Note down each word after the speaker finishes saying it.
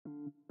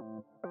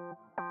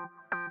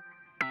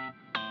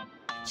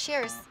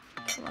Cheers.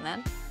 Come on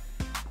then.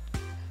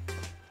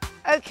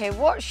 Okay,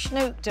 what's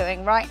Schnook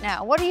doing right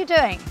now? What are you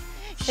doing?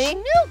 See?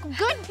 Schnook,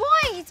 good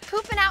boy. He's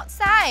pooping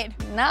outside.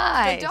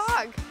 Nice. The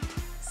dog.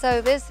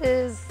 So this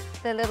is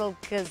the little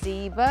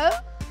gazebo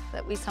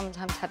that we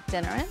sometimes have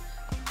dinner in.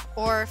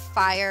 Or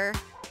fire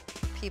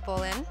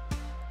people in.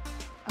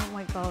 Oh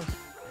my God.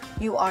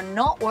 You are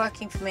not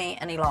working for me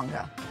any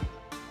longer.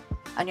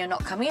 And you're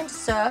not coming in to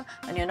serve,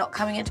 and you're not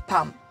coming in to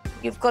pump.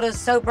 You've got to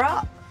sober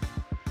up.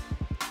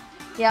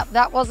 Yep,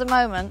 that was a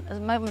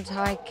moment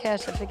I care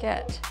to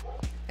forget.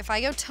 If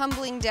I go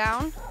tumbling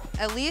down,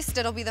 at least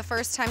it'll be the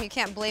first time you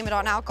can't blame it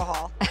on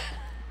alcohol.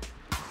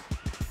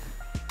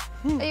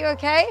 Are you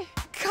okay?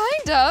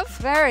 Kind of.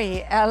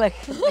 Very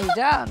elegantly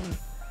done.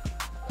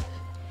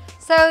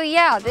 So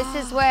yeah, this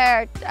is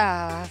where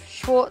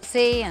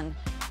Schwartzy and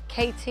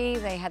Katie,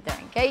 they had their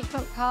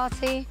engagement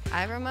party.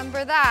 I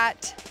remember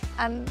that.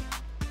 And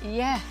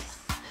yes,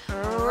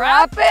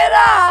 wrap it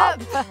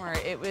up.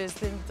 It was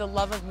the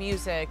love of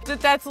music.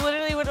 That's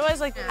literally what it was.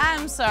 Like,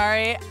 I'm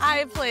sorry,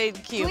 I played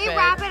Cupid. Can we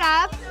wrap it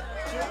up?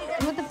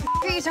 What the f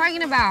are you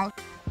talking about?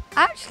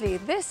 Actually,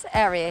 this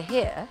area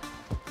here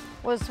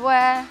was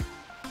where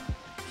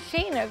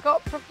Scheana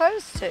got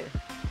proposed to.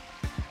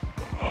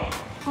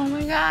 Oh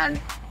my God.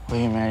 Will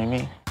you marry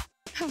me?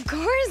 Of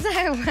course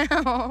I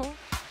will.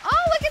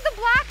 Oh, look at the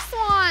black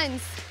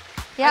swans.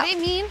 Yep. Are they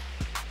mean?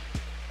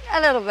 A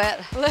little bit.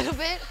 A little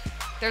bit?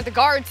 They're the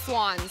guard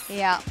swans.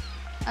 Yeah.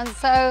 And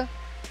so,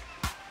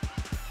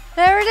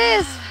 there it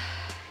is.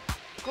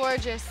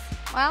 Gorgeous.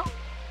 Well,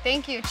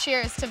 thank you.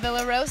 Cheers to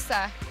Villa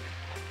Rosa.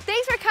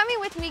 Thanks for coming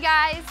with me,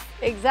 guys.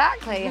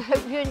 exactly. I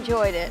hope you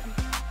enjoyed it.